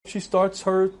she starts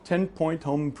her 10-point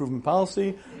home improvement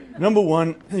policy. Number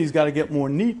one, he's got to get more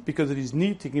neat, because if he's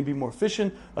neat, he can be more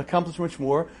efficient, accomplish much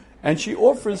more. And she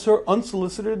offers her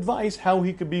unsolicited advice how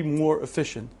he could be more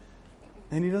efficient.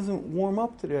 And he doesn't warm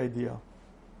up to the idea.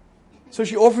 So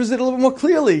she offers it a little bit more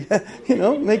clearly,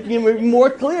 making it more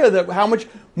clear that how much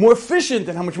more efficient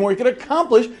and how much more he could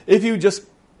accomplish if you just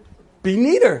be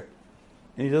neater.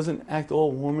 And he doesn't act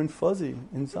all warm and fuzzy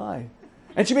inside.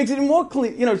 And she makes it even more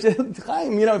clean. If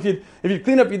you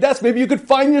clean up your desk, maybe you could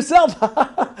find yourself.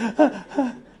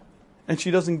 And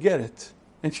she doesn't get it.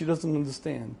 And she doesn't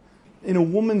understand. In a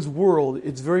woman's world,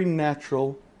 it's very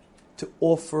natural to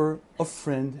offer a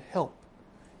friend help.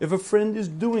 If a friend is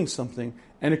doing something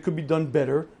and it could be done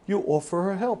better, you offer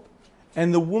her help.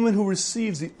 And the woman who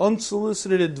receives the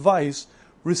unsolicited advice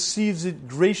receives it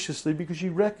graciously, because she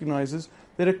recognizes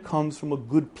that it comes from a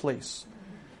good place.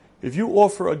 If you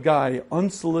offer a guy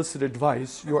unsolicited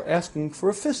advice, you're asking for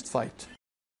a fist fight.